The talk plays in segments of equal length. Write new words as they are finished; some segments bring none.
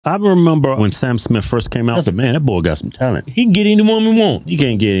I remember when Sam Smith first came out, I said, man, that boy got some talent. He can get any woman he want. You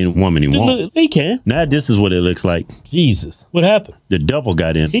can't get any woman he want. He can. Now this is what it looks like. Jesus. What happened? The devil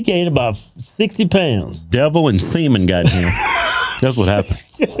got in. He gained about 60 pounds. Devil and semen got in him. That's what happened.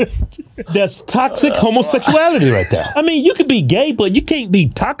 That's toxic homosexuality right there. I mean, you can be gay, but you can't be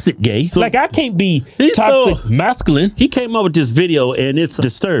toxic gay. So, like, I can't be toxic masculine. He came up with this video, and it's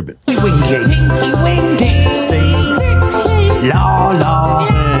disturbing. Tinky winky, la la,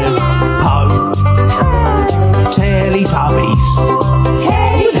 po, Teletubbies.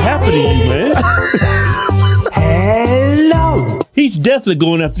 What's happening to you, man? Hello. He's definitely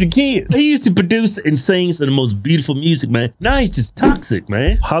going after the kids. He used to produce and sing some of the most beautiful music, man. Now he's just toxic,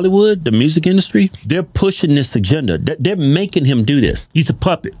 man. Hollywood, the music industry, they're pushing this agenda. They're making him do this. He's a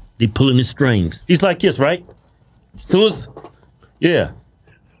puppet. They're pulling his strings. He's like this, right? So it's, yeah.